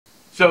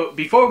So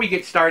before we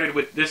get started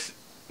with this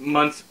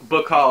month's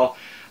book haul,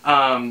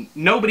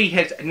 nobody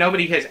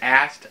has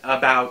asked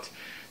about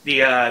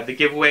the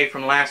giveaway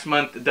from last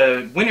month.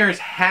 The winners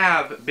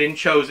have been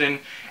chosen,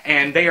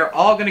 and they are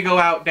all going to go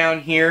out down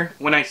here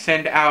when I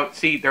send out.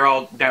 See, they're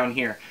all down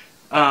here,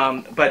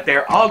 but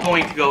they're all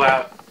going to go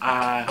out.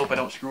 I hope I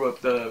don't screw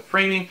up the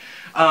framing.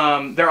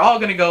 They're all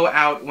going to go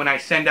out when I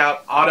send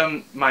out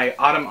my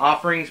autumn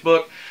offerings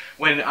book.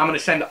 When I'm going to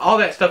send all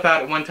that stuff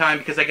out at one time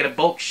because I get a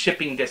bulk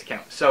shipping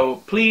discount. So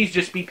please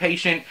just be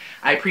patient.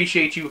 I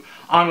appreciate you.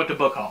 On with the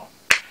book haul.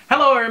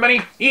 Hello everybody,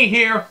 E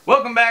here.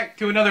 Welcome back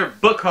to another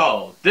book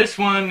haul. This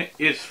one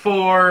is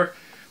we're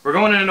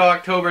going into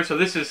October, so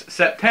this is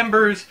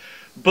September's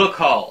book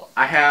haul.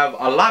 I have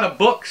a lot of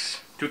books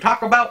to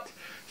talk about,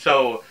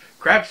 so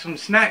grab some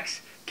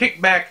snacks,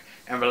 kick back,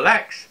 and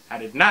relax. I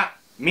did not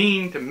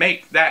mean to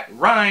make that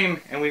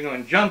rhyme, and we're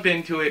going to jump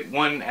into it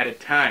one at a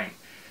time.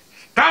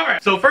 Stop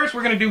it! So first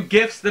we're going to do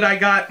gifts that I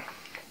got.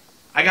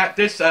 I got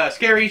this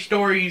three scary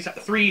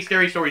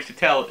stories to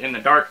tell in the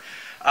dark.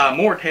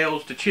 More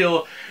tales to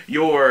chill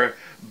your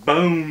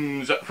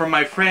bones from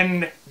my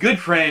good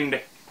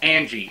friend,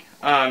 Angie.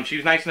 She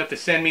was nice enough to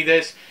send me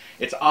this.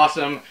 It's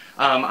awesome.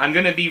 I'm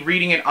going to be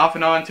reading it off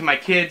and on to my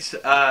kids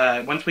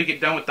once we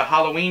get done with the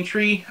Halloween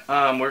tree.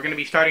 We're going to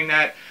be starting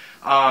that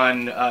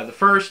on the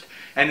 1st.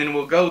 And then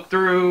we'll go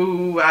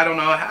through, I don't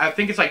know, I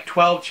think it's like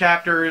 12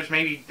 chapters,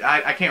 maybe,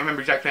 I can't remember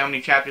exactly how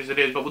many chapters it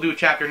is, but we'll do a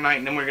chapter tonight,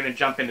 and then we're going to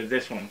jump into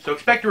this one. So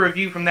expect a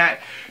review from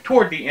that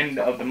toward the end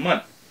of the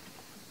month.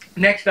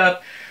 Next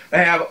up, I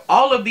have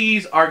all of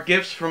these are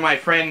gifts from my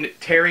friend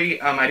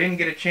Terry. I didn't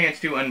get a chance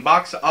to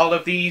unbox all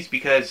of these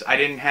because I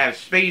didn't have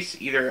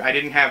space. Either I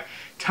didn't have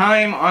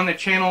time on the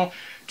channel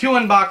to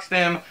unbox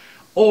them,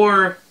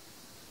 or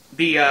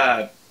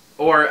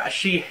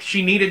she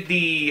needed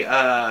the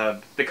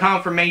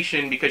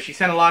confirmation because she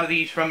sent a lot of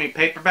these from a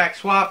paperback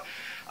swap.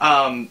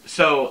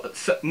 So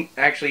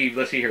actually,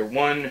 let's see here.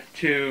 1,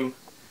 2.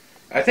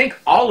 I think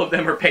all of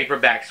them are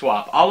paperback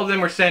swap. All of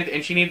them were sent,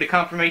 and she needed the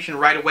confirmation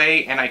right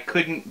away, and I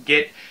couldn't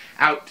get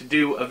out to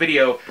do a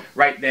video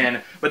right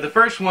then. But the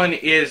first one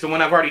is the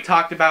one I've already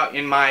talked about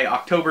in my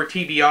October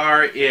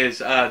TBR, is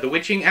The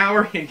Witching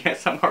Hour, and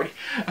yes, I'm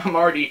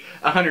already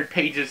 100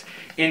 pages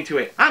into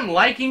it. I'm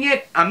liking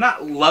it. I'm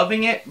not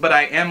loving it, but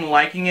I am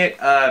liking it.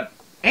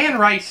 Anne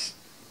Rice,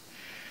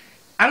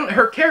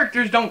 her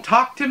characters don't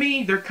talk to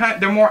me.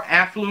 They're more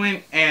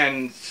affluent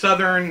and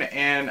southern,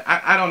 and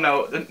I don't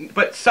know,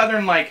 but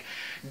southern, like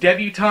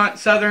debutante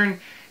southern,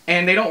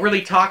 and they don't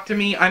really talk to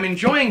me. I'm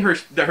enjoying her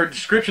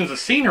descriptions of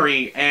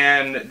scenery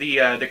and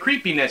the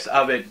creepiness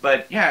of it,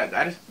 but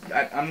yeah,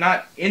 I'm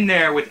not in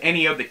there with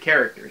any of the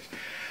characters.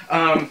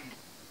 Let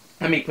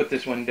me put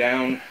this one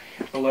down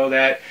below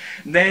that.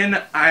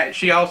 Then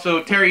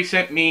Terry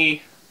sent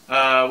me,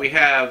 we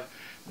have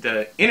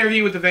The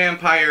Interview with the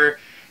Vampire,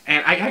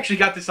 and I actually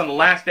got this on the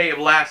last day of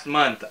last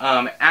month,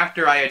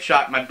 after I had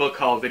shot my book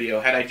haul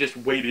video, had I just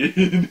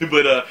waited.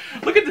 But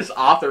look at this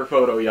author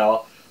photo,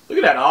 y'all. Look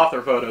at that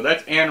author photo.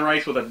 That's Anne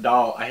Rice with a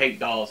doll. I hate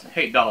dolls. I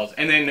hate dolls.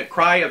 And then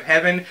Cry of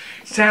Heaven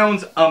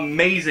sounds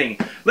amazing.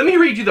 Let me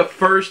read you the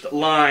first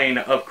line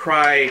of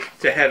Cry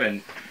to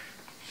Heaven.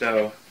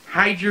 So,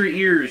 hide your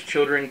ears,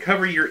 children.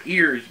 Cover your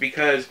ears,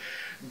 because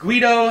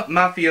Guido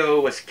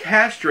Maffeo was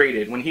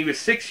castrated when he was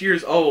 6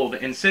 years old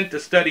and sent to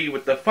study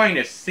with the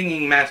finest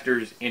singing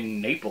masters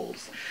in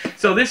Naples.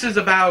 So this is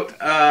about,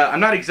 I'm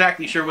not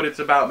exactly sure what it's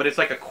about, but it's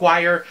like a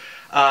choir,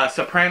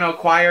 soprano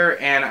choir,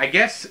 and I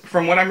guess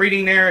from what I'm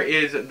reading there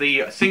is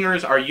the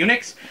singers are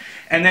eunuchs.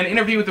 And then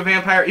Interview with the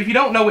Vampire. If you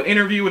don't know what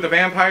Interview with the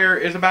Vampire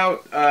is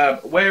about,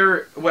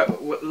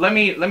 let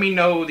me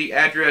know the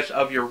address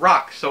of your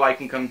rock so I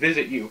can come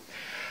visit you.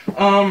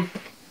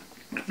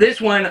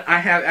 This one,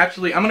 I'm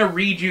going to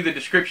read you the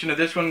description of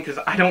this one because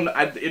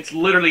it's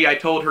literally, I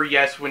told her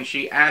yes when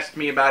she asked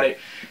me about it.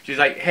 She's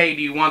like, hey,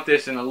 do you want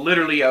this? And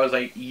literally I was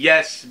like,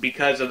 yes,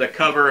 because of the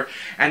cover.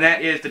 And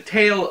that is The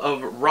Tale of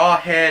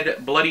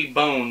Rawhead Bloody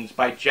Bones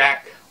by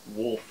Jack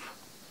Wolfe.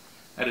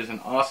 That is an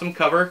awesome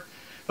cover.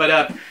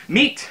 But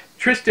meet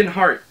Tristan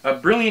Hart, a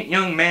brilliant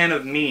young man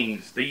of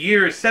means. The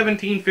year is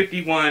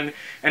 1751,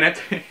 and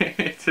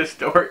it's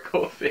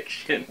historical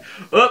fiction.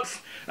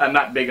 Oops. I'm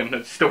not big on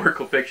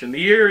historical fiction. The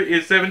year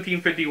is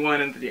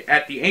 1751, and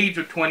at the age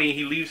of 20,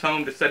 he leaves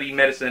home to study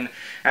medicine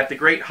at the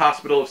great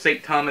hospital of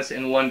St. Thomas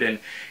in London.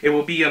 It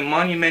will be a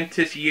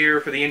monumentous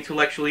year for the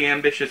intellectually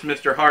ambitious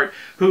Mr. Hart,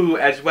 who,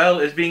 as well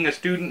as being a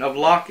student of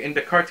Locke and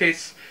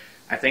Descartes,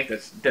 I think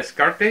that's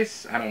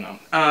Descartes? I don't know.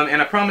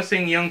 And a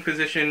promising young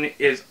physician,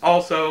 is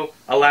also,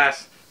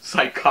 alas,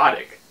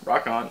 psychotic.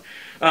 Rock on.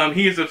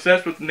 He is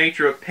obsessed with the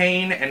nature of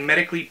pain and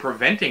medically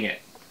preventing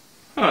it.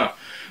 Huh.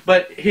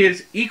 But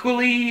his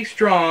equally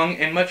strong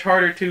and much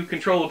harder to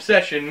control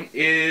obsession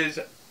is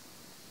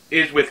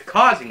with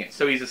causing it.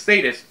 So he's a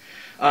sadist,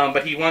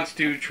 but he wants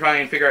to try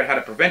and figure out how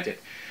to prevent it.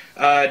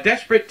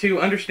 Desperate to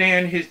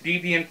understand his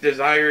deviant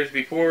desires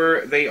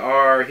before they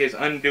are his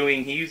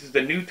undoing, he uses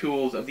the new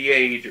tools of the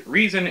age,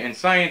 reason and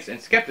science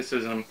and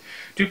skepticism,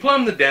 to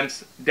plumb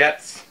the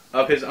depths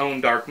of his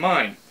own dark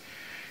mind.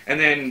 And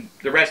then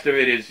the rest of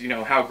it is, you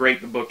know, how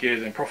great the book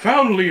is and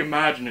profoundly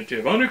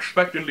imaginative,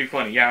 unexpectedly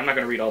funny. Yeah, I'm not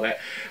going to read all that.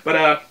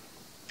 But,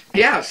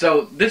 yeah,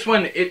 so this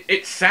one,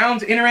 it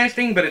sounds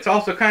interesting, but it's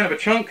also kind of a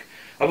chunk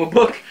of a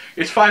book.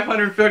 It's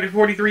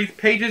 543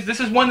 pages. This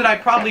is one that I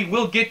probably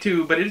will get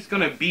to, but it's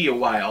going to be a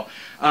while.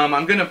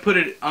 I'm going to put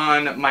it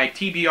on my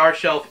TBR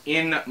shelf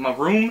in my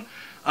room,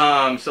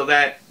 so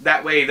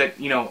that way that,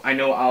 you know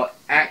I'll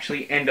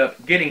actually end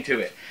up getting to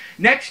it.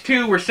 Next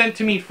two were sent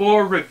to me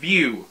for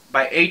review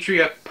by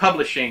Atria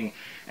Publishing,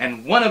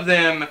 and one of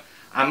them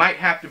I might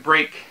have to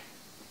break,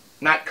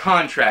 not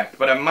contract,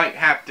 but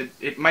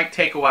it might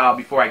take a while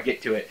before I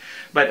get to it.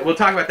 But we'll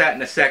talk about that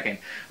in a second.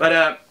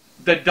 But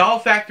The Doll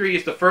Factory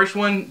is the first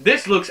one.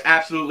 This looks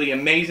absolutely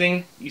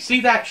amazing. You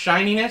see that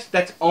shininess?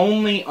 That's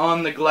only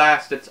on the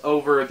glass that's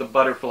over the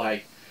butterfly.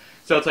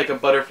 So it's like a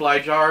butterfly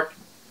jar,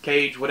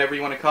 cage, whatever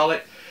you want to call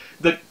it.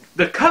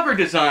 The cover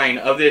design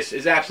of this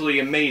is absolutely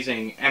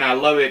amazing, and I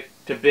love it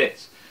to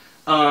bits.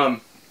 I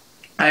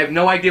have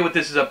no idea what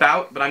this is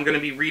about, but I'm going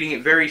to be reading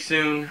it very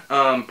soon,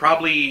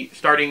 probably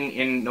starting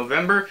in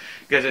November,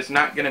 because it's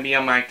not going to be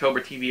on my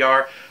October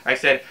TBR. I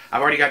said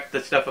I've already got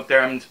the stuff up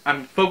there.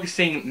 I'm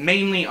focusing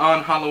mainly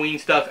on Halloween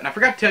stuff, and I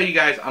forgot to tell you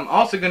guys, I'm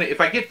also going to, if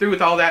I get through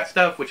with all that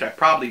stuff, which I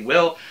probably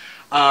will,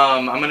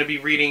 I'm going to be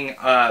reading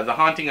The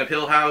Haunting of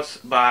Hill House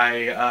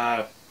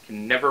by,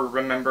 can never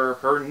remember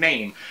her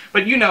name,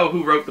 but you know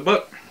who wrote the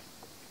book.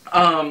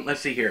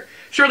 Let's see here.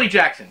 Shirley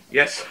Jackson.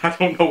 Yes, I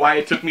don't know why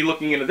it took me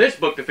looking into this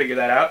book to figure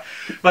that out.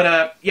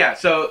 But, yeah,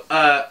 so,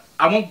 I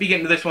won't be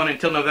getting to this one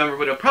until November,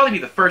 but it'll probably be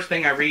the first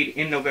thing I read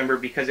in November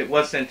because it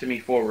was sent to me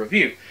for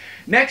review.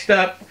 Next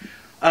up,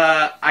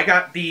 I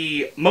got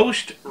the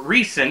most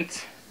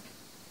recent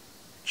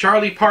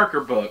Charlie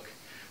Parker book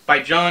by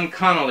John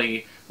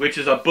Connolly, which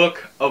is A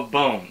Book of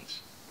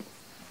Bones.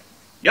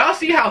 Y'all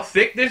see how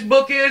thick this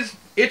book is?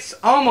 It's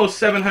almost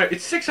 700,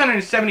 it's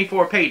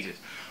 674 pages.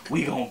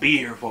 We gonna be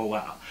here for a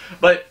while.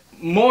 But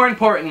more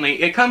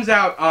importantly, it comes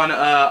out on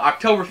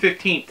October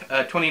 15th,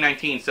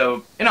 2019.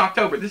 So in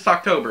October, this is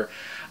October.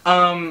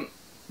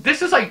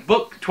 This is like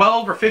book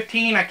 12 or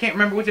 15. I can't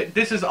remember which.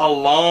 This is a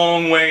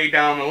long way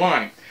down the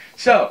line.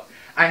 So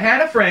I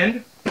have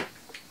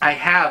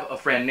a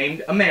friend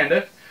named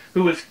Amanda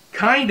who was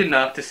kind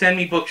enough to send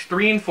me books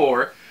 3 and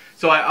 4.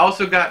 So I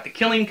also got The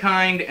Killing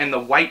Kind and The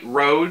White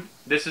Road.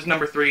 This is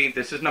number 3.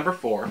 This is number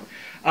 4.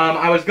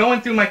 I was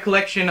going through my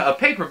collection of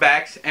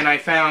paperbacks, and I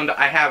found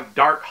I have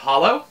Dark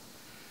Hollow.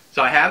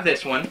 So I have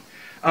this one.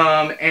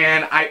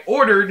 And I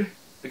ordered,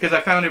 because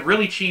I found it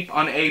really cheap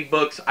on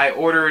AbeBooks, I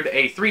ordered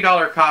a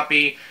 $3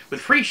 copy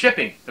with free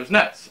shipping. It was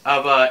nuts.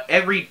 Of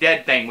Every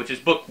Dead Thing, which is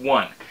book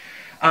 1.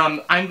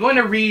 I'm going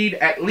to read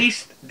at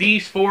least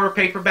these 4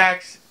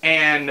 paperbacks,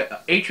 and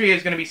Atria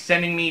is going to be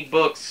sending me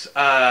books,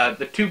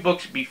 the 2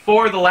 books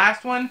before the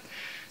last one.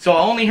 So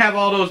I'll only have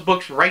all those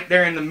books right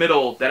there in the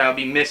middle that I'll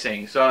be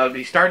missing. So I'll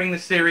be starting the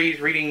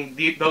series, reading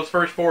those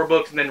first 4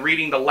 books, and then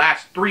reading the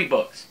last 3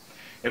 books,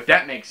 if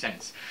that makes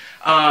sense.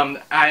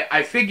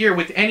 I figure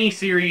with any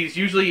series,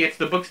 usually it's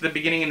the books at the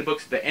beginning and the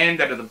books at the end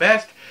that are the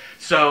best.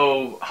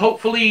 So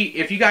hopefully,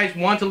 if you guys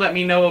want to let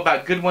me know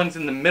about good ones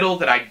in the middle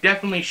that I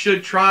definitely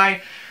should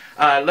try,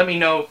 let me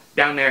know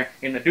down there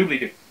in the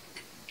doobly-doo.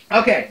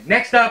 Okay,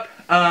 next up,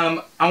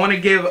 I want to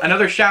give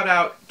another shout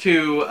out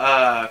to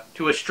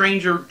A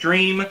Stranger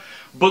Dream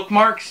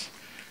bookmarks.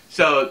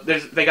 So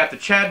they got the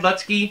Chad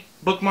Lutsky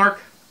bookmark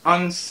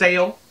on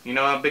sale. You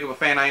know how big of a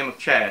fan I am of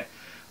Chad.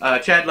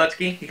 Chad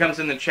Lutsky, he comes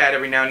in the chat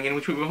every now and again,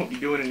 which we won't be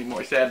doing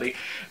anymore, sadly.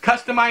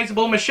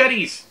 Customizable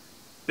machetes.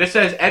 This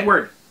says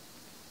Edward.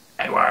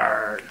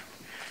 Edward.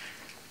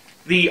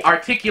 The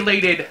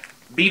articulated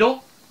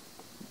beetle.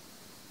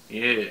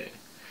 Yeah.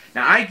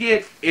 Now I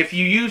get, if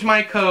you use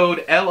my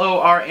code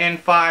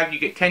LORN5, you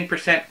get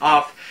 10%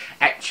 off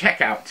at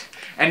checkout.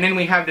 And then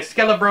we have the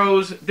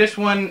Skelebros, this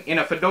one in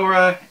a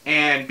fedora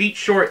and beach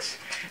shorts.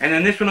 And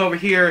then this one over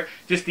here,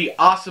 just the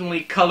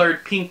awesomely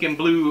colored pink and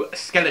blue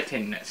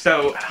skeleton.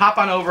 So hop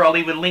on over, I'll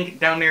leave a link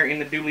down there in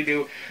the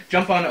doobly-doo.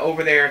 Jump on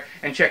over there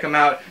and check them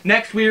out.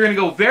 Next, we're going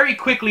to go very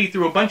quickly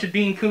through a bunch of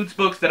Dean Koontz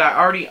books that I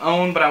already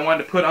own, but I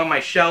wanted to put on my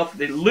shelf.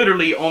 They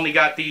literally only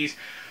got these.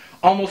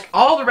 Almost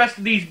all the rest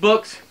of these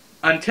books,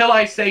 until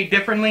I say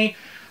differently,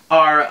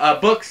 are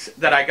books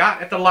that I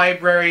got at the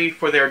library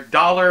for their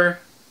 $1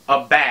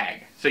 a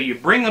bag. So you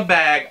bring a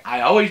bag. I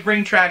always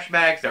bring trash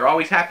bags. They're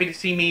always happy to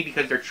see me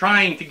because they're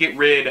trying to get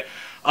rid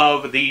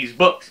of these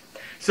books.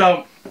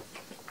 So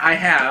I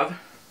have,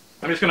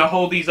 I'm just going to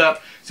hold these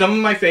up, some of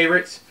my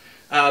favorites.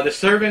 The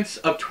Servants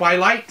of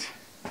Twilight,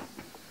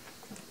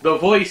 The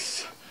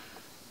Voice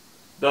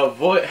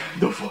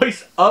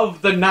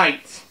of the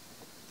Night,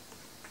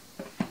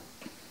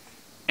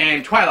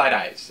 and Twilight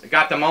Eyes. I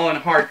got them all in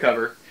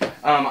hardcover.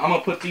 I'm going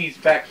to put these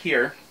back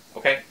here,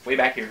 okay, way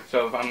back here,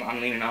 so if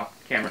I'm leaning off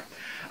the camera.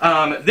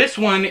 This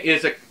one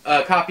is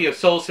a copy of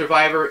Soul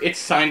Survivor. It's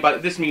signed by,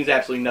 this means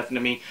absolutely nothing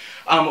to me.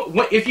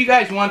 If you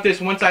guys want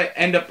this, once I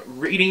end up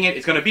reading it,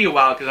 it's going to be a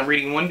while because I'm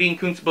reading one Dean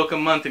Koontz book a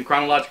month in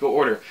chronological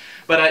order.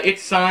 But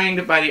it's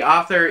signed by the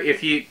author.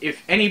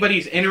 If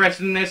anybody's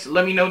interested in this,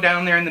 let me know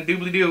down there in the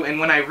doobly-doo. And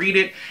when I read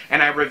it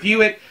and I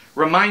review it,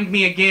 remind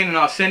me again and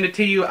I'll send it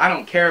to you. I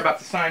don't care about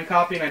the signed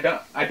copy, and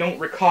I don't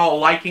recall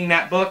liking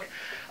that book.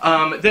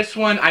 This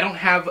one, I don't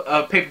have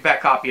a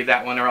paperback copy of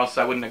that one, or else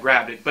I wouldn't have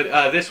grabbed it.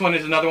 But this one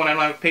is another one I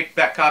don't have a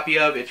paperback copy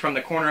of. It's From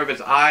the Corner of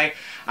His Eye.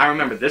 I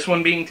remember this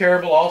one being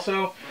terrible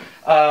also.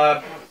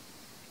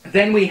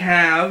 Then we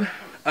have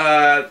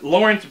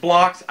Lawrence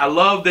Block's, I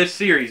love this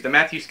series, the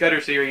Matthew Scudder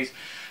series,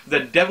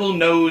 The Devil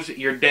Knows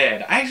You're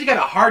Dead. I actually got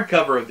a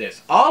hardcover of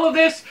this. All of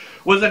this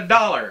was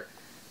 $1.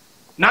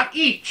 Not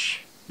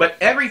each, but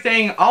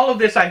everything, all of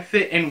this I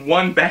fit in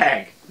one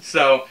bag.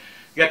 So,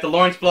 you got the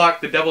Lawrence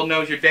Block, The Devil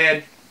Knows You're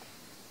Dead.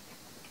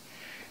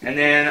 And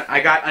then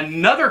I got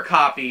another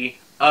copy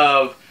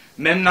of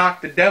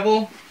Memnoch the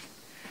Devil.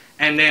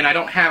 And then I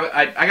don't have,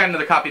 I got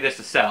another copy of this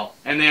to sell.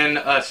 And then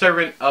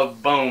Servant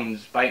of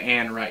Bones by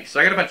Anne Rice.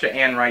 So I got a bunch of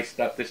Anne Rice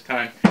stuff this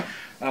time.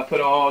 I'll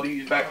put all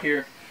these back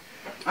here.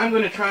 I'm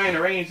going to try and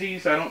arrange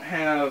these so I don't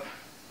have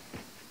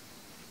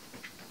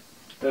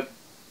the,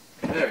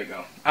 there we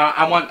go.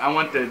 I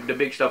want the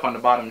big stuff on the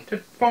bottom to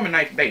form a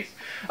nice base.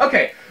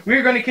 Okay,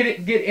 we're going to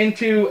get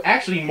into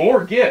actually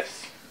more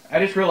gifts. I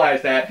just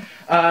realized that.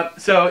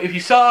 So if you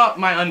saw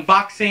my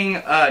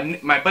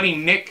unboxing, my buddy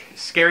Nick,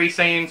 Scary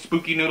Saying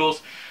Spooky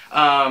Noodles,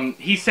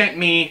 he sent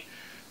me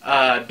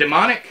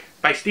Demonic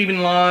by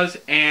Stephen Laws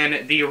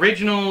and the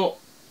original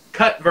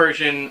cut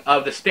version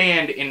of The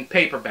Stand in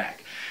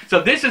paperback.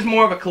 So this is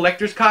more of a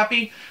collector's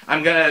copy. I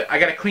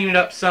gotta clean it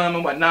up some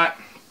and whatnot.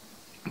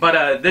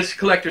 But this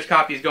collector's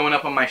copy is going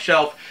up on my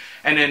shelf.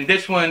 And then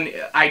this one,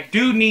 I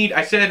do need,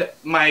 I said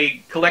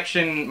my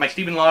collection, my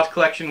Stephen Laws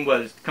collection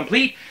was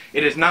complete.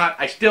 It is not.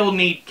 I still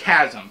need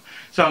Chasm.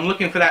 So I'm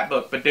looking for that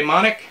book. But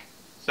Demonic,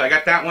 so I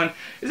got that one.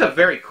 It's a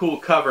very cool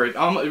cover. It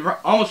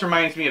almost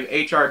reminds me of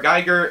H.R.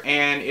 Geiger,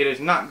 and it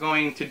is not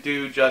going to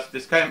do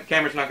justice. This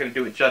camera's not going to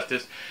do it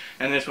justice.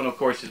 And this one, of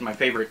course, is my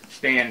favorite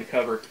Stand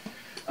cover.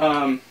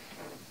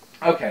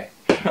 Okay.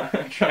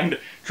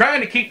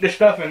 trying to keep this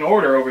stuff in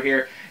order over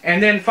here.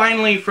 And then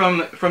finally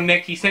from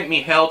Nick, he sent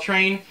me Hell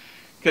Train.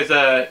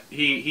 Because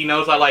he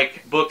knows I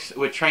like books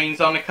with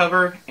trains on the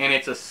cover, and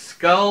it's a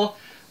skull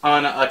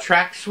on a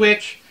track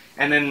switch,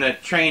 and then the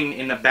train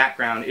in the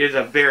background. It is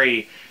a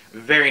very,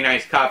 very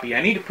nice copy.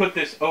 I need to put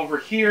this over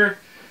here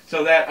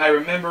so that I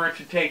remember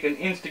to take an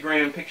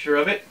Instagram picture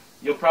of it.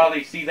 You'll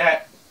probably see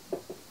that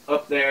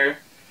up there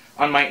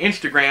on my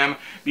Instagram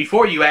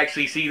before you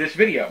actually see this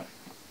video.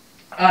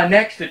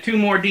 Next, the 2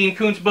 more Dean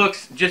Koontz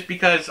books, just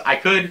because I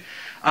could,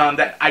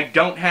 that I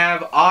don't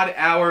have, Odd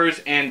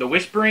Hours and The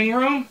Whispering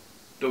Room.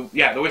 The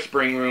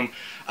Whispering Room.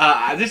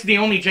 This is the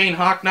only Jane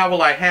Hawk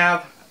novel I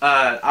have.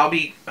 I'll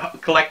be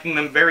collecting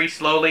them very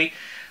slowly.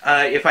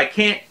 If I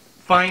can't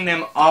find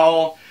them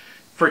all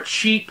for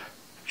cheap,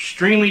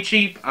 extremely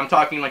cheap, I'm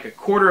talking like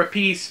 $1/4 a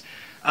piece,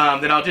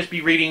 then I'll just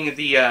be reading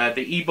the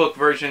ebook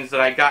versions that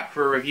I got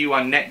for review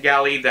on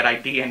NetGalley that I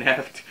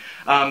DNF'd.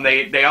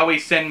 They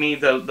always send me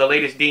the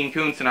latest Dean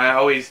Koontz, and I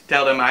always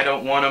tell them I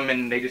don't want them,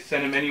 and they just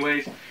send them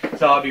anyways.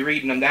 So I'll be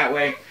reading them that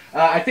way.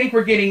 I think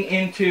we're getting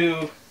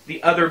into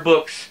the other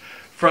books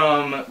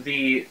from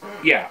the,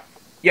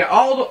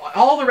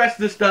 all the rest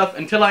of the stuff,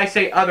 until I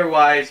say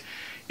otherwise,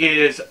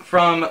 is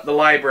from the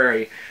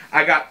library.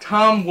 I got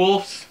Tom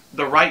Wolfe's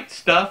The Right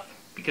Stuff,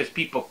 because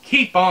people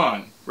keep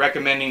on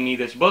recommending me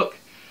this book,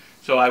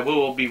 so I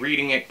will be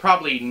reading it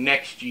probably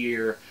next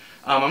year.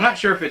 I'm not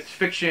sure if it's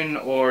fiction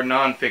or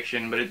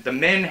non-fiction, but The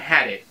Men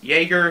Had It.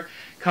 Yeager,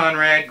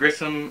 Conrad,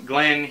 Grissom,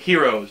 Glenn,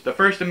 heroes, the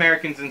first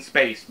Americans in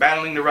space,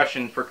 battling the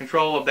Russians for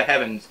control of the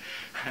heavens.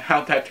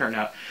 How'd that turn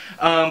out?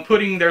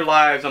 Putting their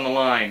lives on the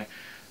line.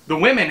 The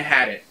Women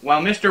Had It.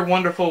 While Mr.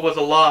 Wonderful was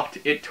aloft,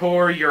 it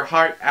tore your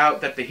heart out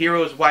that the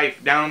hero's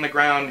wife down on the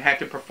ground had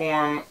to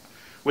perform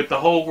with the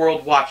whole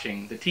world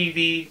watching. The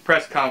TV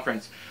press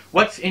conference.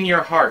 What's in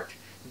your heart?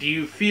 Do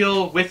you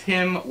feel with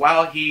him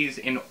while he's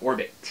in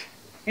orbit?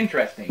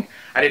 Interesting.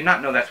 I did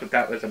not know that's what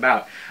that was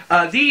about.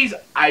 These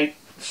I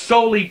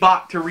solely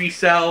bought to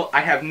resell.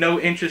 I have no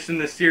interest in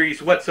this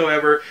series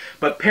whatsoever,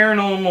 but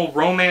Paranormal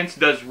Romance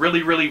does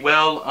really, really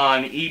well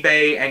on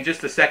eBay and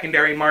just the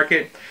secondary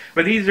market.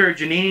 But these are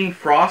Janine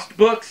Frost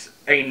books,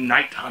 a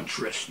Night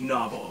Huntress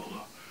novel.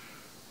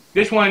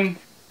 This one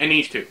and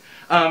these two.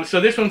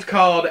 So this one's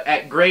called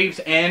At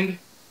Grave's End.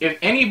 If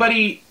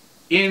anybody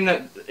in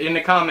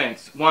the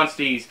comments wants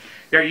these,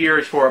 they're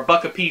yours for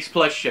 $1 a piece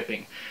plus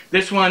shipping.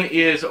 This one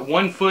is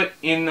 1 foot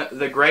in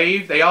the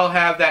grave. They all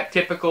have that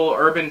typical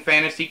urban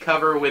fantasy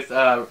cover with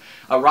a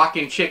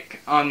rockin'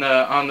 chick on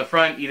the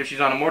front. Either she's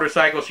on a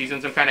motorcycle, she's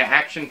in some kind of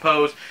action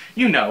pose.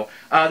 You know,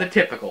 the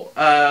typical.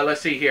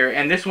 Let's see here.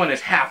 And this one is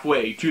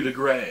halfway to the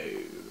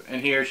grave.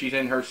 And here she's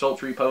in her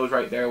sultry pose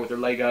right there with her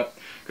leg up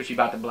because she's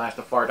about to blast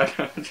a fart.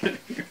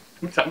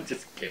 I'm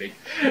just kidding.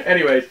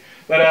 Anyways,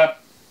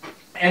 but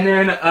And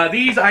then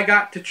these I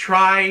got to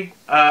try.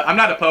 I'm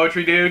not a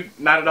poetry dude,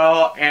 not at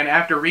all. And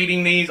after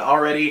reading these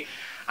already,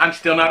 I'm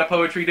still not a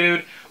poetry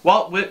dude.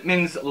 Walt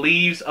Whitman's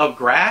Leaves of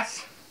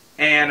Grass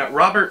and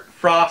Robert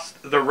Frost's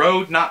The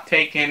Road Not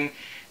Taken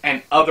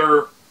and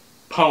Other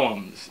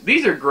Poems.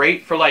 These are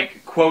great for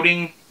like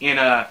quoting in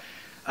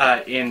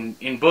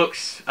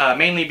books,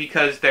 mainly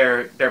because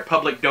they're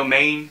public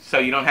domain, so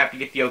you don't have to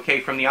get the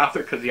okay from the author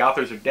because the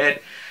authors are dead.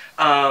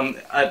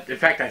 In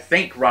fact, I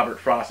think Robert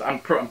Frost, I'm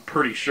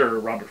pretty sure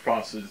Robert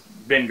Frost has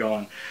been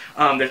gone.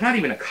 There's not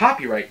even a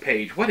copyright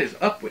page. What is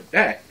up with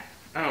that?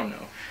 I don't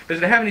know.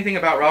 Does it have anything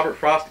about Robert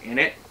Frost in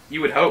it? You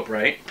would hope,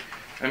 right?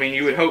 I mean,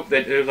 you would hope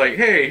that it was like,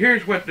 hey,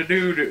 here's the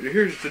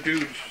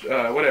dude's,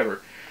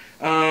 whatever.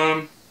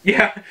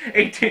 Yeah,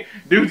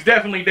 dude's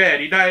definitely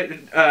dead. He died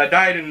in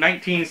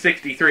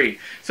 1963.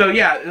 So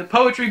yeah, the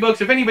poetry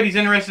books, if anybody's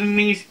interested in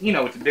these, you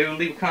know what to do.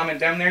 Leave a comment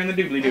down there in the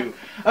doobly-doo.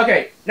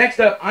 Okay, next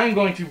up, I'm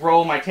going to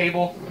roll my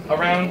table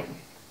around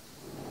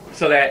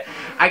so that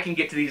I can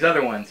get to these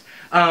other ones.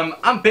 I'm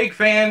a big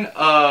fan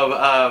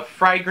of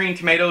Fried Green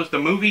Tomatoes, the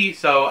movie,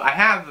 so I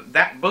have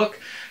that book.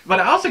 But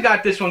I also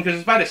got this one because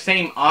it's by the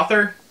same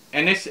author,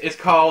 and this is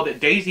called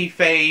Daisy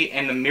Faye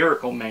and the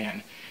Miracle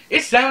Man.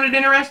 It sounded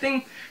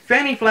interesting.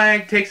 Fanny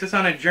Flagg takes us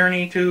on a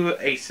journey to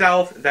a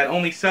South that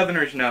only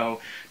Southerners know,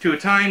 to a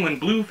time when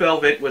Blue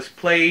Velvet was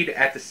played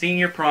at the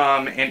senior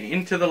prom, and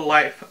into the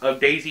life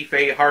of Daisy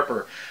Faye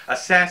Harper, a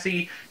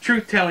sassy,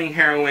 truth-telling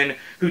heroine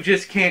who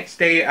just can't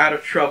stay out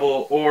of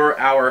trouble or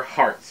our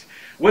hearts.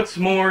 What's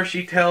more,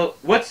 she tells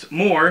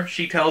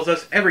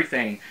us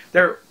everything.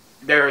 There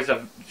is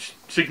a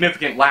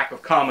significant lack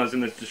of commas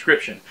in this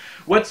description.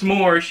 What's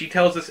more, she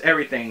tells us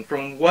everything,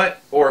 from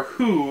what or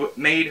who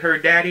made her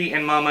daddy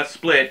and mama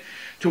split,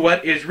 to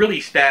what is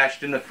really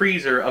stashed in the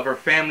freezer of her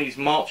family's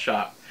malt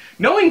shop.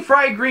 Knowing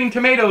Fried Green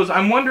Tomatoes,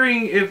 I'm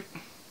wondering if...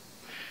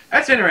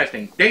 That's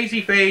interesting.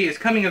 Daisy Faye is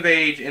coming of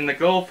age in the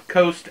Gulf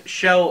Coast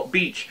Shell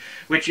Beach,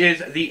 which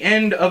is the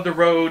end of the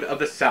road of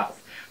the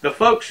South. The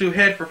folks who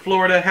head for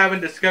Florida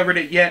haven't discovered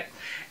it yet,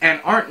 and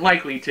aren't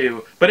likely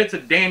to, but it's a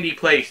dandy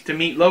place to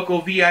meet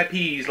local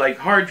VIPs like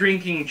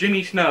hard-drinking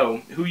Jimmy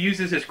Snow, who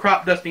uses his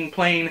crop-dusting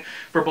plane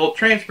for both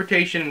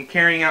transportation and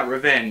carrying out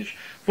revenge,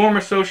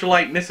 former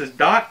socialite Mrs.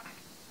 Dot,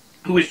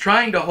 who is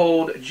trying to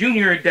hold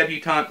junior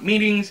debutante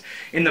meetings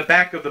in the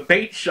back of the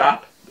bait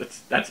shop,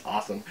 that's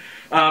awesome,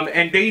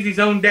 and Daisy's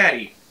own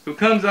daddy, who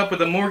comes up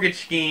with a mortgage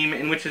scheme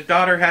in which his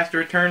daughter has to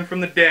return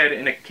from the dead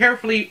in a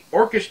carefully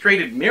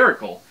orchestrated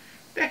miracle.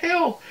 The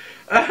hell?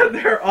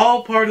 They're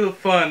all part of the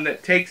fun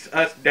that takes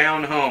us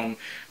down home,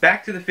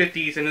 back to the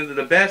 50s and into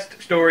the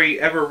best story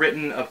ever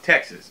written of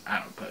Texas. I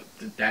don't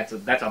know,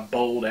 that's a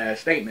bold-ass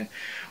statement.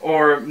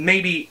 Or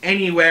maybe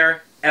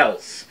anywhere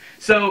else.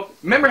 So,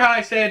 remember how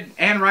I said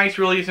Anne Rice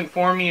really isn't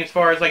for me as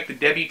far as like the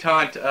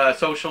debutante,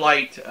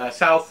 socialite,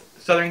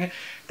 southern...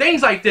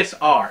 Things like this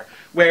are.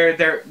 Where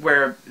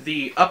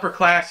the upper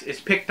class is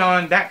picked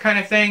on, that kind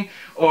of thing,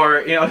 or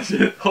you know,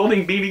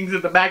 holding meetings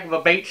at the back of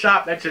a bait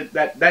shop.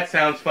 That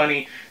sounds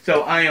funny.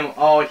 So I am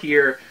all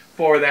here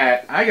for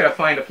that. I gotta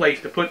find a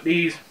place to put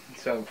these,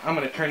 so I'm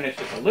gonna turn this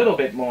just a little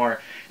bit more,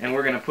 and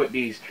we're gonna put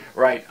these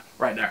right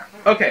there.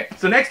 Okay.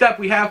 So next up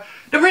we have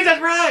The Princess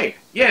Bride.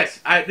 Yes,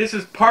 this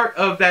is part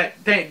of that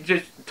thing.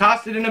 Just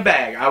tossed it in a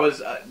bag. I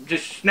was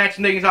just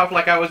snatching things off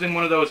like I was in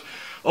one of those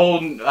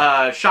old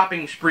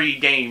shopping spree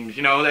games,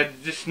 you know,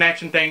 that just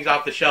snatching things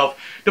off the shelf.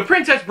 The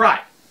Princess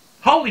Bride.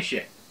 Holy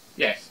shit.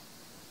 Yes.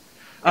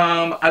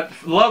 I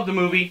love the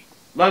movie.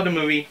 Love the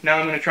movie. Now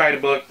I'm going to try the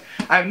book.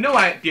 I have no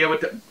idea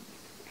what the...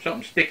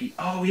 Something sticky.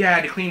 Oh yeah, I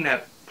had to clean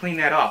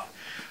that off.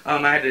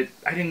 I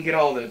didn't get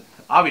all the...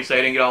 Obviously I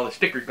didn't get all the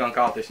sticker gunk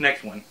off this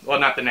next one. Well,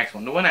 not the next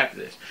one. The one after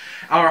this.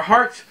 Our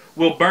Hearts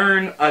Will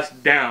Burn Us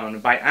Down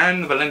by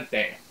Anne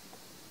Valente.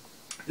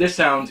 This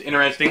sounds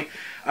interesting.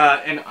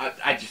 And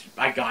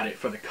I got it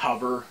for the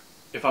cover,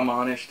 if I'm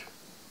honest.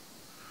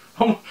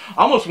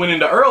 Almost went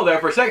into Earl there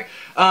for a second.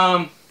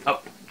 Oh,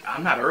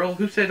 I'm not Earl.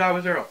 Who said I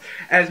was Earl?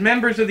 As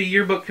members of the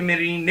yearbook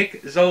committee,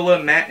 Nick,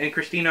 Zola, Matt, and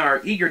Christina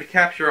are eager to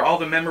capture all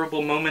the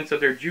memorable moments of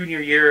their junior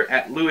year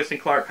at Lewis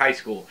and Clark High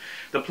School.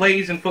 The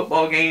plays and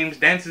football games,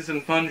 dances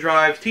and fun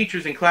drives,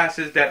 teachers and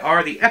classes that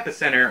are the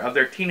epicenter of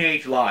their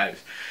teenage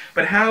lives.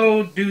 But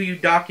how do you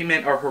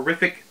document a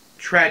horrific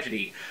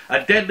tragedy?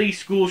 A deadly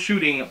school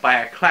shooting by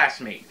a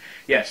classmate.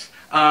 Yes.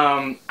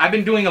 I've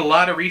been doing a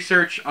lot of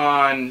research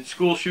on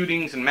school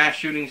shootings and mass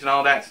shootings and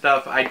all that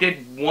stuff. I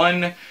did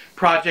one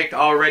project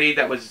already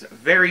that was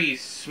very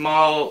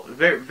small,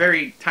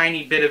 very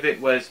tiny bit of it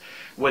was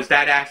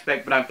that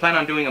aspect, but I'm planning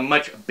on doing a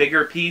much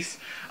bigger piece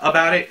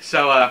about it.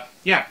 So,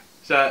 yeah.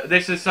 So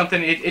this is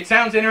something, it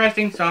sounds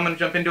interesting, so I'm going to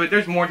jump into it.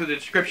 There's more to the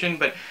description,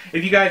 but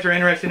if you guys are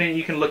interested in it,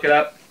 you can look it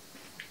up.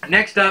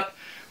 Next up,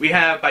 we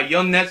have by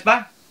Yo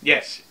Nesba.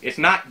 Yes, it's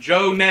not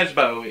Joe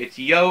Nesbo, it's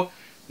Yo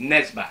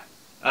Nesba.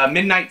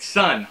 Midnight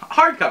Sun,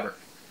 hardcover.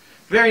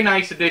 Very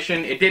nice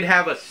edition. It did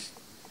have a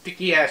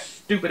sticky-ass,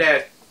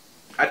 stupid-ass...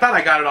 I thought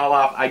I got it all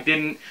off. I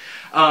didn't.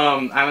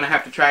 I'm going to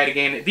have to try it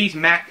again. These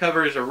matte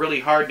covers are really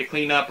hard to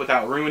clean up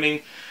without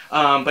ruining.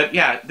 But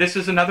yeah, this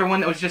is another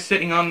one that was just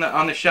sitting on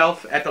the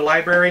shelf at the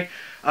library.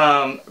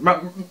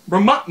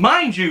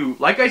 Mind you,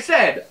 like I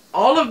said,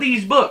 all of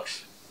these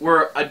books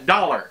were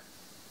 $1.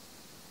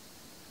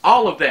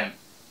 All of them.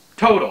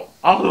 Total.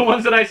 All the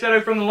ones that I said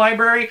are from the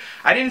library,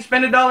 I didn't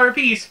spend $1 a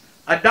piece.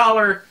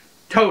 $1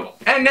 total.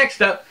 And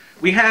next up,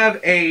 we have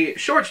a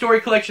short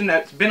story collection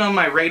that's been on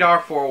my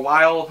radar for a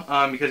while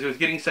because it was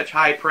getting such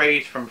high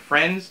praise from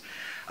friends.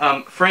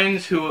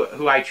 Friends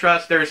who I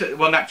trust.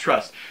 Well, not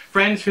trust.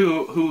 Friends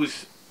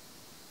whose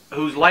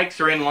likes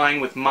are in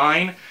line with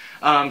mine.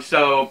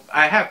 So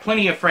I have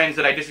plenty of friends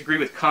that I disagree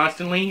with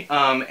constantly.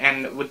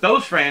 And with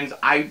those friends,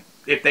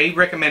 if they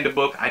recommend a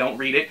book, I don't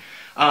read it.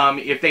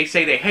 If they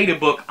say they hate a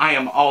book, I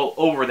am all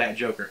over that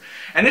joker.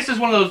 And this is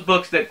one of those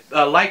books that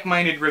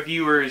like-minded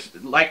reviewers,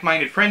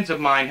 like-minded friends of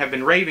mine have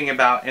been raving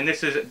about, and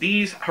this is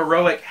These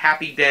Heroic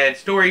Happy Dead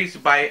Stories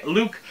by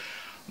Luke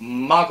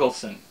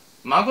Mogelson.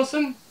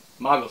 Mogelson?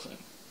 Mogelson.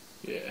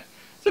 Yeah.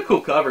 It's a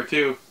cool cover,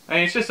 too. I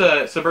mean, it's just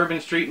a suburban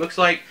street, looks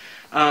like.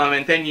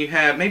 And then you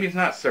have, maybe it's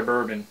not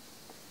suburban.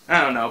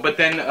 I don't know. But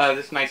then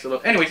this nice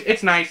little, anyways,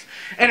 it's nice.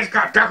 And it's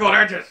got deckled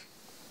edges.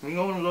 I'm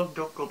going to love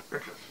deckled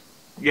edges.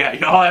 Yeah,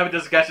 y'all have a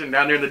discussion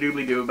down there in the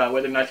doobly-doo about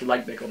whether or not you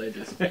like deckled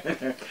edges.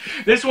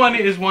 This one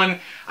is one,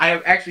 I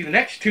have actually, the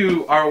next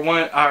two are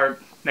one?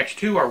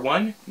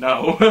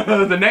 No.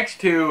 The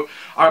next two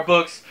are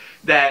books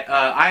that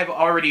I've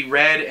already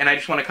read and I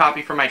just want to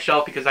copy for my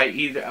shelf because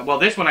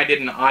this one I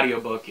did in an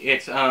audiobook.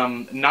 It's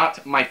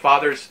Not My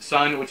Father's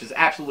Son, which is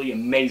absolutely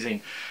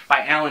amazing,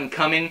 by Alan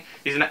Cumming.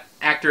 He's an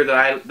actor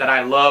that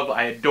I love,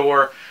 I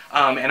adore.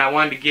 And I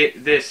wanted to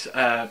get this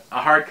a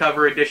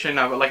hardcover edition.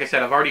 Like I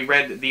said, I've already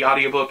read the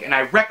audiobook, and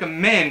I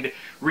recommend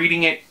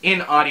reading it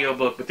in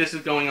audiobook, but this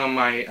is going on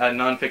my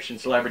nonfiction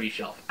celebrity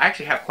shelf. I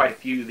actually have quite a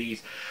few of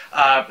these.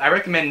 I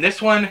recommend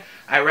this one.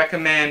 I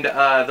recommend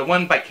the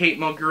one by Kate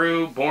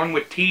Mulgrew, Born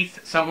with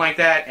Teeth, something like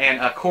that, and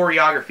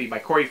Choreography by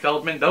Corey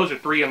Feldman. Those are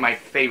three of my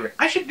favorite.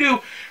 I should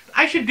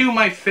do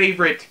my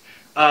favorite,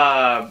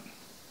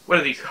 what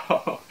are these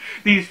called?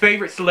 These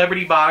favorite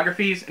celebrity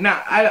biographies.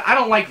 Now, I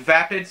don't like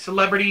vapid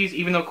celebrities,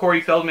 even though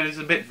Corey Feldman is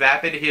a bit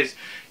vapid. His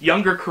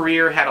younger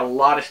career had a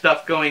lot of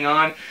stuff going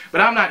on,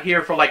 but I'm not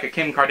here for like a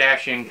Kim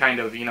Kardashian kind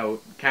of,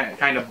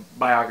 kind of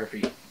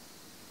biography.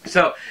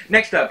 So,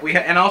 next up,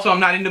 and also I'm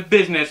not into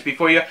business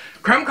before you,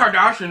 Kim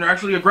Kardashian is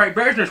actually a great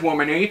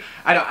businesswoman, eh?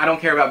 I don't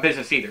care about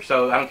business either,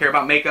 so I don't care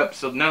about makeup,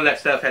 so none of that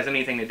stuff has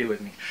anything to do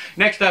with me.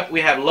 Next up,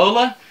 we have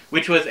Lola,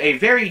 which was a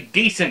very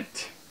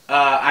decent,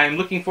 I'm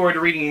looking forward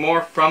to reading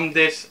more from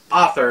this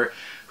author,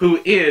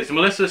 who is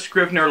Melissa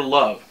Scrivener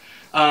Love.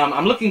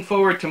 I'm looking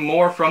forward to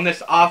more from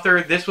this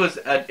author. This is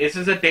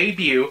a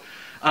debut.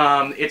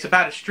 It's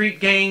about a street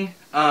gang,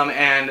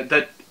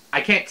 and I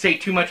can't say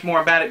too much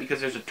more about it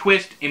because there's a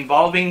twist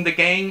involving the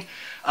gang,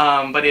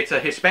 but it's a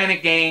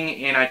Hispanic gang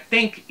in, I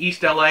think,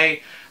 East LA.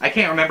 I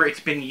can't remember. It's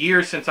been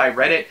years since I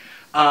read it,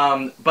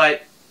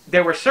 but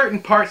there were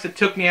certain parts that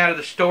took me out of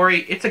the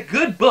story. It's a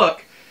good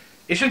book.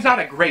 It's just not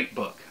a great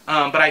book.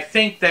 But I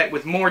think that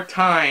with more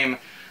time,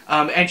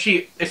 and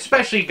she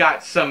especially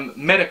got some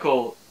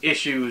medical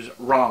issues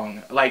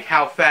wrong, like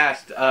how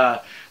fast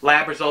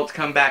lab results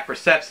come back for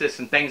sepsis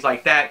and things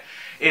like that,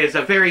 is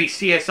a very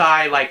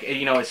CSI, like,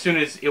 as soon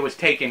as it was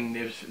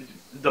taken,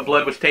 the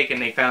blood was taken,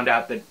 they found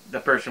out that the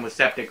person was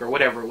septic or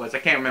whatever it was. I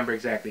can't remember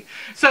exactly.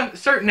 Some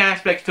certain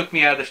aspects took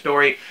me out of the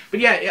story, but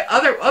yeah,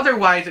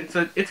 otherwise it's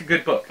a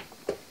good book.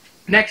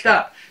 Next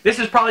up, this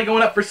is probably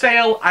going up for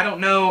sale. I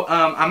don't know.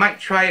 I might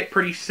try it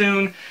pretty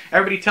soon.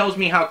 Everybody tells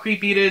me how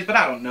creepy it is, but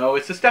I don't know.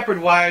 It's The Stepford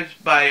Wives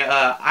by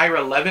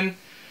Ira Levin.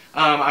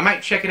 I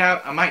might check it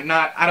out. I might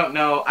not. I don't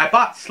know. I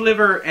bought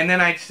Sliver, and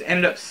then I just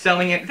ended up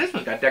selling it. This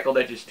one's got deckled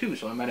edges, too,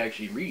 so I might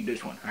actually read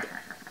this one.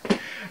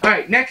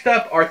 Alright, next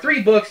up are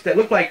 3 books that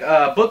look like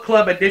book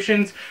club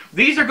editions.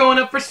 These are going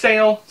up for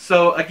sale,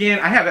 so again,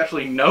 I have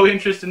absolutely no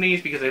interest in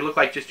these because they look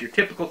like just your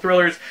typical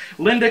thrillers.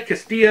 Linda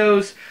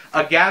Castillo's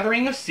A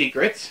Gathering of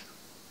Secrets.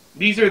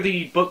 These are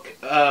the book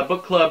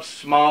club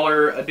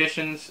smaller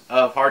editions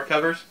of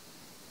hardcovers.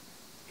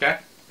 Okay.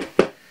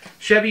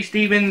 Chevy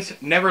Stevens'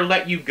 Never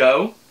Let You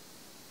Go.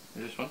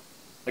 There's this one.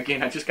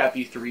 Again, I just got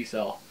these to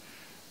resell.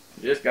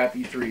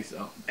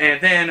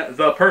 And then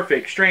The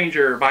Perfect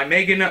Stranger by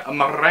Megan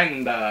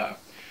Miranda.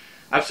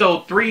 I've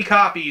sold 3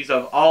 copies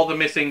of All the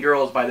Missing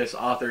Girls by this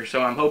author,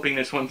 so I'm hoping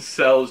this one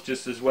sells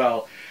just as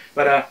well.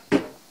 But,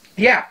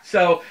 yeah,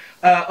 so,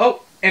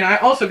 oh, and I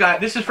also got,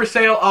 this is for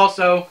sale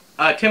also,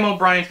 Tim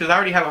O'Brien's, because I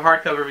already have a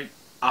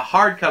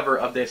hardcover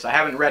of this. I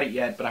haven't read it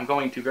yet, but I'm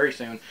going to very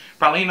soon,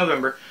 probably in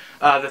November.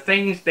 The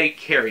Things They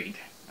Carried.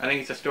 I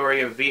think it's a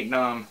story of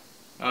Vietnam.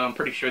 I'm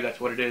pretty sure that's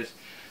what it is.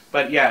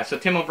 But yeah, so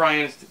Tim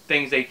O'Brien's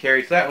Things They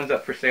Carried. So that one's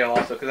up for sale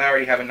also, because I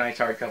already have a nice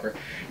hardcover.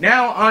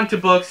 Now on to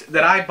books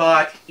that I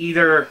bought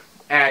either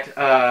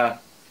at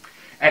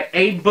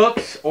Abe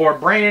Books or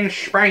brand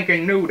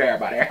spanking new there,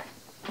 buddy.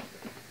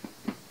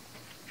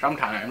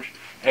 Sometimes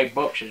Abe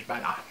Books is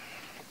better.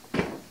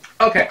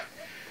 Okay,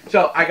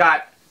 so I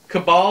got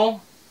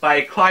Cabal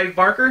by Clive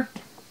Barker.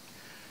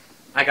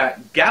 I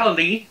got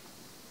Galilee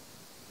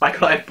by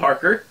Clive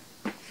Barker.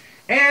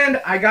 And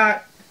I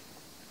got...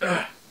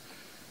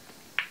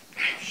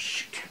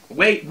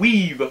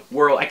 Weave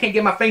World. I can't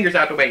get my fingers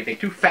out the way. They're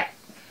too fat.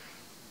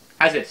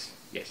 How's this?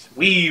 Yes,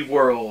 Weave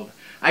World.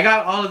 I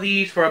got all of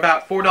these for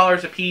about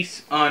 $4 a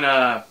piece on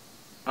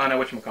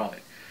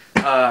whatchamacallit,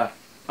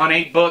 on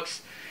 8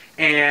 books,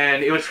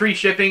 and it was free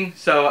shipping,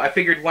 so I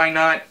figured why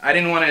not. I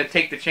didn't want to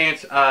take the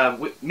chance.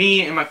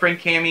 Me and my friend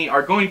Cammie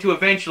are going to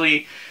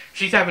eventually,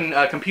 she's having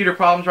computer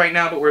problems right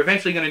now, but we're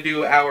eventually going to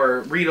do our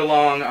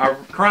read-along, our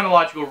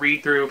chronological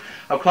read-through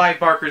of Clive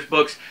Barker's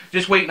books.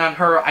 Just waiting on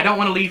her. I don't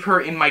want to leave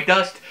her in my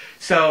dust,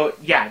 so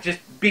yeah, just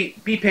be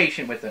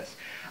patient with us.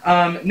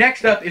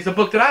 Next up is a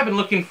book that I've been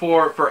looking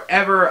for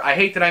forever. I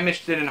hate that I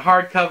missed it in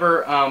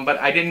hardcover, but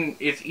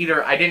it's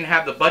either I didn't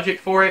have the budget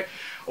for it,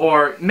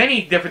 or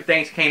many different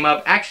things came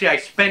up. Actually, I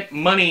spent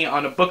money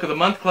on a Book of the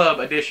Month Club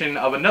edition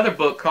of another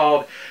book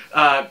called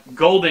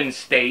Golden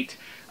State,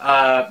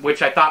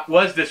 which I thought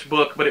was this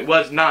book, but it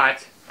was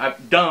not. I'm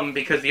dumb,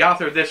 because the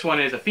author of this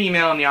one is a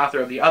female and the author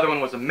of the other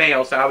one was a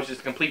male, so I was just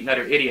a complete and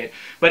utter idiot.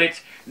 But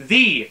it's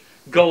The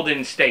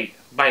Golden State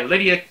by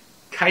Lydia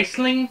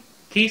Kiesling?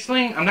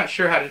 I'm not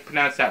sure how to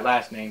pronounce that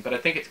last name, but I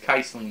think it's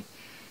Kiesling.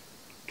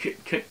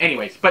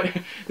 Anyways, but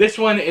this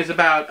one is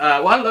about,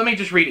 well, let me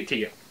just read it to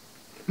you.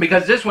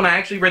 Because this one, I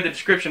actually read the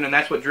description, and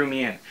that's what drew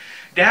me in.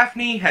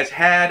 Daphne has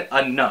had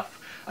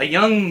enough. A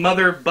young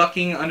mother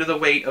bucking under the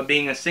weight of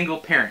being a single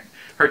parent.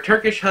 Her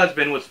Turkish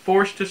husband was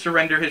forced to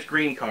surrender his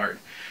green card.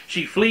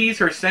 She flees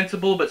her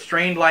sensible but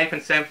strained life in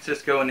San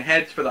Francisco and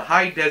heads for the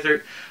high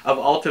desert of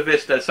Alta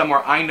Vista,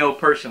 somewhere I know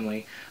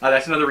personally.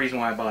 That's another reason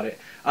why I bought it.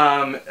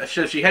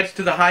 So she heads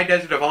to the high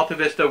desert of Alta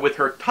Vista with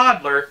her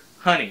toddler,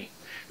 Honey.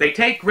 They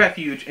take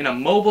refuge in a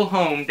mobile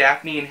home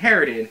Daphne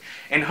inherited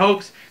in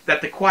hopes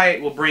that the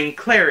quiet will bring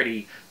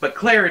clarity, but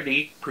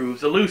clarity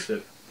proves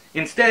elusive.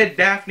 Instead,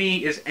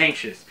 Daphne is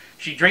anxious.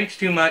 She drinks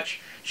too much.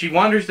 She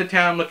wanders the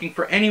town looking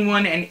for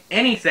anyone and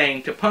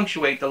anything to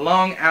punctuate the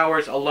long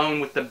hours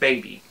alone with the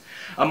baby.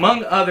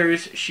 Among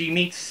others, she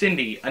meets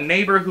Cindy, a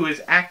neighbor who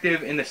is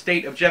active in the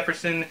state of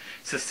Jefferson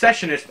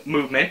secessionist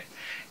movement,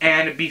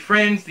 and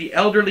befriends the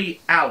elderly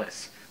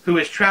Alice, who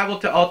has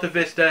traveled to Alta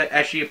Vista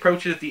as she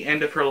approaches the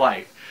end of her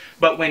life.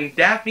 But when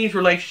Daphne's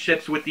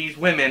relationships with these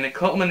women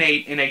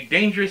culminate in a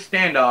dangerous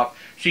standoff,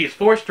 she is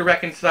forced to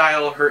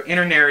reconcile her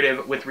inner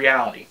narrative with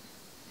reality.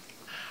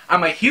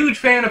 I'm a huge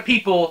fan of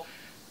people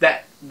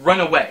that run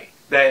away,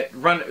 that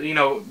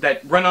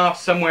run off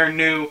somewhere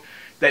new,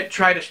 that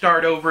try to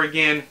start over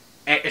again,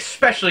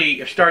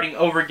 especially if starting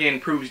over again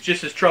proves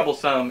just as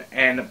troublesome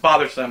and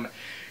bothersome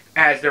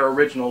as their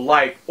original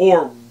life,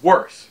 or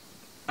worse.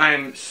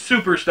 I'm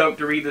super stoked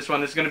to read this one.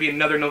 This is going to be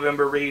another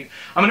November read.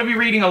 I'm going to be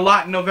reading a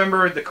lot in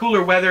November. The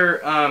cooler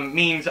weather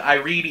means I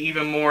read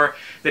even more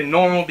than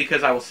normal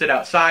because I will sit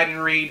outside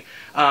and read.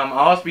 I'll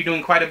also be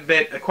doing quite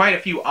a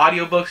few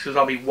audiobooks because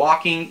I'll be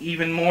walking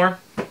even more.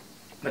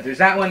 But there's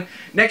that one.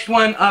 Next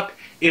one up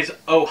is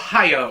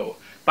Ohio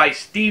by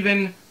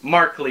Stephen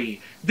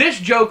Markley. This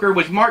joker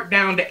was marked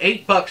down to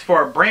 $8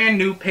 for a brand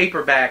new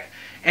paperback.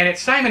 And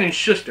it's Simon &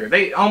 Schuster.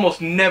 They almost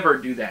never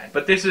do that.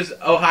 But this is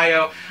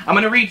Ohio. I'm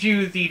going to read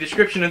you the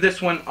description of this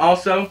one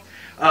also.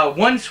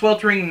 One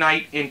sweltering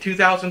night in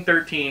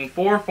 2013,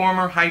 4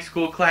 former high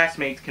school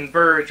classmates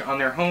converge on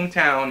their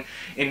hometown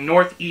in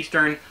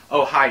northeastern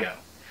Ohio.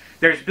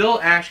 There's Bill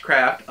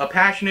Ashcraft, a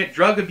passionate,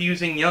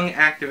 drug-abusing young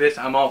activist,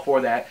 I'm all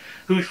for that,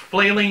 whose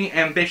flailing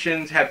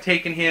ambitions have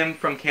taken him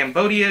from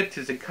Cambodia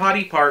to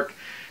Zuccotti Park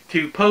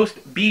to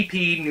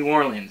post-BP New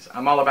Orleans.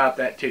 I'm all about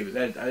that too.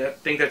 I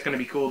think that's going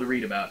to be cool to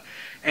read about.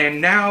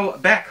 And now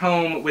back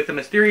home with a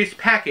mysterious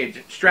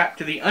package strapped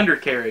to the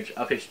undercarriage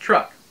of his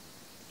truck.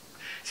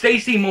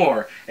 Stacy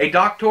Moore, a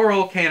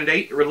doctoral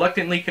candidate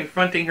reluctantly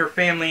confronting her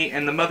family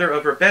and the mother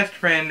of her best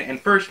friend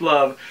and first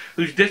love,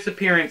 whose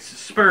disappearance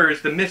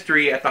spurs the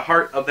mystery at the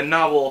heart of the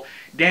novel.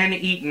 Dan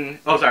Eaton,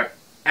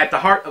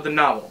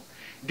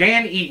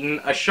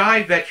 a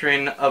shy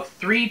veteran of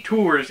 3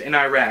 tours in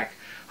Iraq,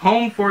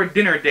 home for a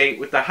dinner date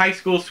with the high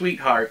school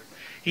sweetheart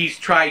he's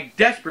tried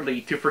desperately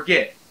to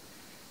forget,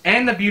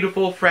 and the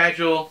beautiful,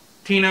 fragile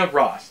Tina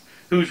Ross,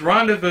 whose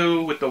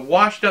rendezvous with the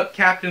washed-up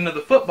captain of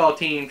the football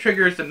team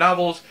triggers the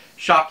novel's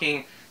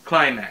shocking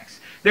climax.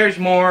 There's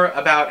more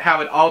about how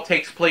it all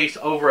takes place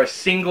over a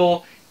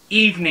single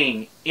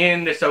evening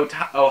in this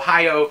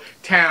Ohio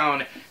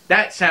town.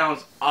 That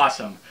sounds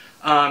awesome.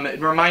 It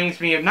reminds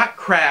me of, not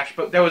Crash,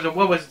 but there was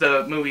what was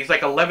the movie? It's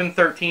like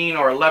 11-13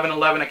 or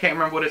 11-11. I can't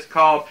remember what it's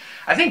called.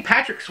 I think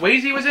Patrick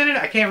Swayze was in it.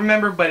 I can't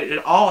remember, but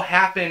it all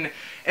happened,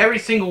 every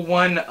single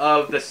one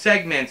of the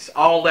segments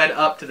all led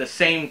up to the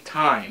same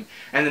time.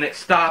 And then it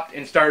stopped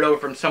and started over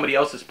from somebody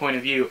else's point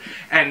of view.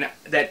 And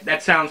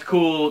that sounds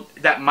cool.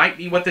 That might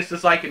be what this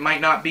is like. It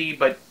might not be,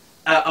 but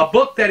a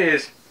book that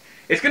is...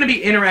 It's going to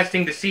be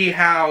interesting to see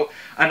how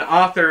an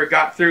author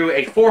got through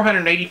a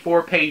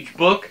 484-page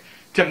book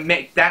to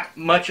make that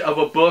much of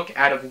a book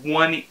out of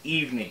one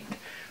evening.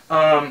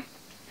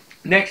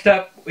 Next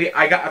up,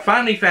 I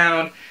finally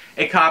found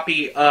a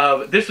copy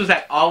of, this was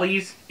at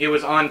Ollie's, it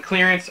was on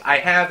clearance. I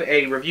have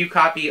a review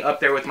copy up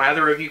there with my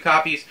other review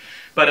copies,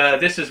 but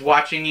this is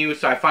Watching You,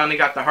 so I finally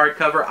got the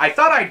hardcover. I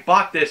thought I'd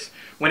bought this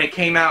when it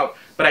came out,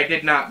 but I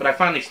did not, but I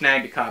finally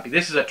snagged a copy.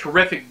 This is a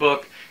terrific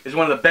book. It's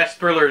one of the best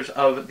thrillers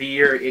of the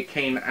year it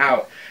came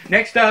out.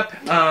 Next up,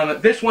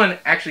 this one,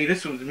 actually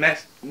this was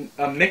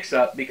a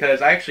mix-up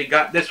because I actually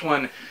got this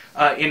one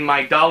in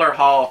my dollar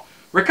haul.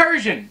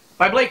 Recursion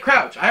by Blake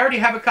Crouch. I already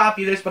have a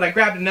copy of this, but I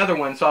grabbed another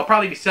one, so I'll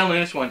probably be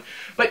selling this one.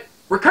 But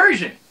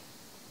Recursion,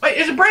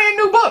 it's a brand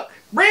new book.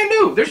 Brand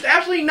new. There's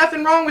absolutely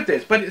nothing wrong with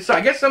this. But so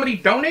I guess somebody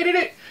donated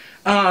it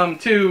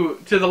to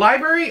the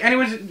library, and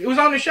it was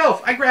on the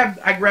shelf. I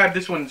grabbed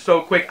this one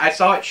so quick. I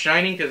saw it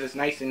shining because it's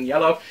nice and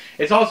yellow.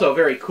 It's also a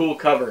very cool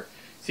cover.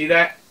 See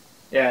that?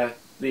 Yeah,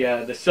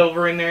 the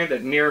silver in there, the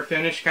mirror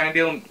finish kind of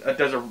deal. It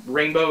does a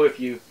rainbow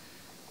if you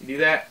do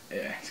that.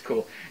 Yeah, it's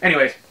cool.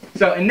 Anyways,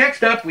 so and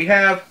next up we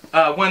have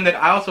one that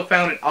I also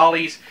found at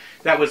Ollie's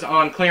that was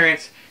on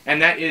clearance,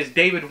 and that is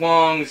David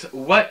Wong's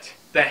What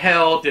the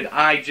Hell Did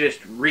I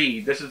Just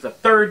Read? This is the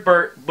third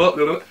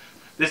book.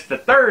 This is the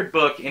third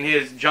book in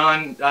his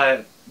John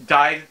Dies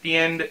at the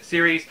End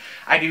series.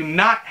 I do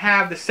not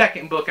have the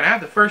second book, and I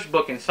have the first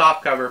book in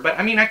softcover, but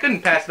I mean, I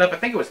couldn't pass it up. I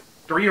think it was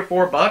 $3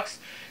 or $4,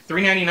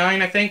 $3.99,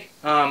 I think.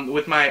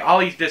 With my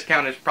Ollie's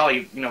discount, it's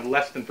probably, you know,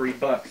 less than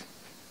 $3.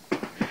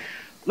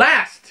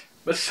 Last,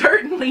 but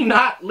certainly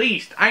not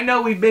least, I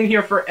know we've been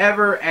here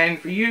forever, and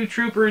for you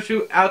troopers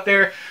who out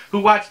there who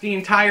watched the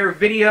entire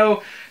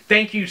video,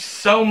 thank you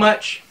so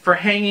much for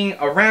hanging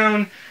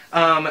around.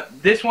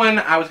 This one,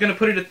 I was going to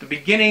put it at the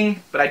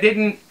beginning, but I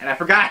didn't, and I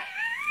forgot.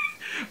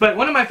 But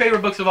one of my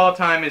favorite books of all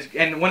time is,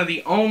 and one of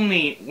the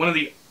only,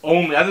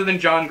 other than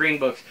John Green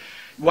books,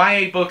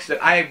 YA books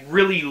that I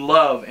really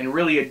love and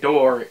really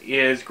adore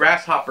is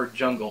Grasshopper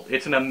Jungle.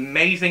 It's an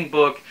amazing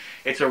book.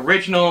 It's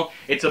original.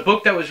 It's a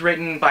book that was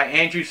written by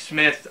Andrew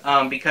Smith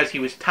because he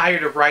was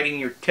tired of writing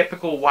your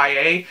typical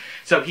YA.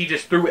 So he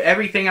just threw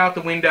everything out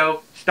the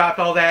window, stopped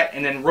all that,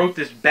 and then wrote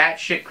this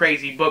batshit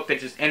crazy book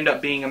that just ended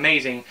up being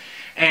amazing.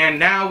 And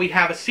now we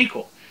have a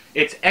sequel.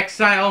 It's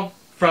Exile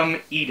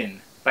from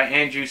Eden by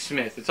Andrew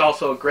Smith. It's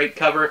also a great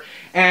cover.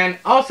 And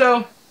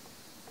also,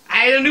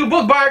 I had a new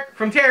bookmark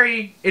from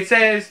Terry. It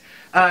says,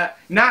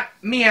 not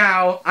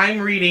meow, I'm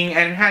reading,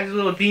 and it has a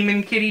little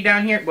demon kitty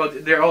down here. Well,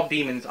 they're all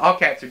demons. All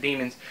cats are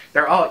demons.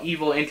 They're all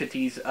evil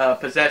entities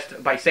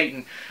possessed by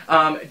Satan.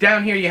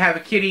 Down here you have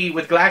a kitty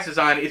with glasses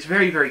on. It's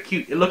very, very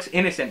cute. It looks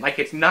innocent, like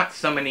it's not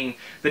summoning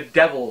the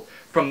devil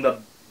from the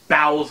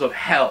bowels of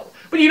hell.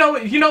 But you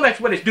know that's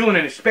what it's doing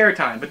in its spare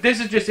time. But this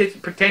is just it's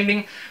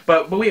pretending.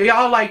 But we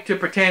all like to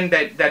pretend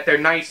that they're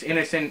nice,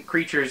 innocent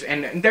creatures.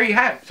 And there you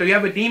have it. So you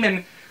have a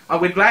demon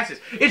with glasses.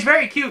 It's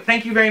very cute.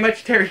 Thank you very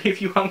much, Terry, if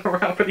you hung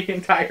around for the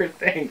entire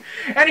thing.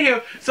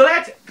 Anywho, so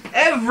that's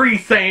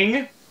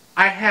everything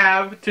I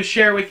have to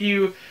share with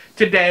you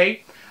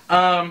today.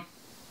 Book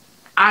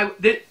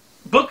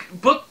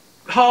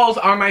hauls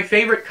are my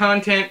favorite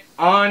content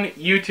on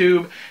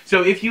YouTube.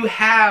 So if you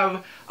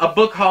have a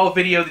book haul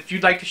video that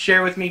you'd like to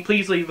share with me,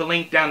 please leave a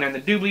link down there in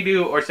the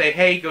doobly-doo, or say,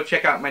 hey, go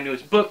check out my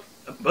newest book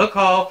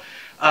haul.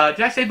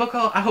 Did I say book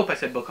haul? I hope I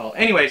said book haul.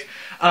 Anyways,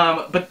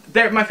 but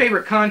they're my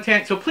favorite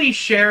content, so please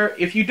share.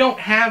 If you don't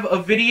have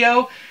a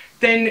video,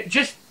 then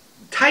just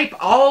type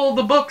all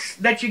the books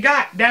that you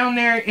got down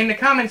there in the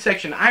comment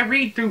section. I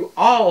read through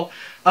all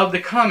of the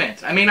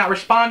comments. I may not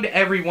respond to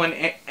everyone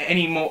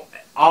anymore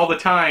all the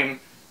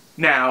time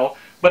now,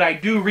 but I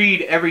do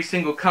read every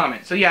single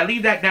comment. So yeah,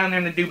 leave that down there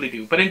in the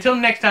doobly-doo. But until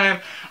next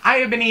time, I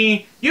have been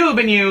E, you have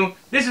been you.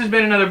 This has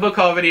been another book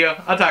haul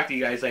video. I'll talk to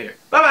you guys later.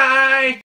 Bye-bye!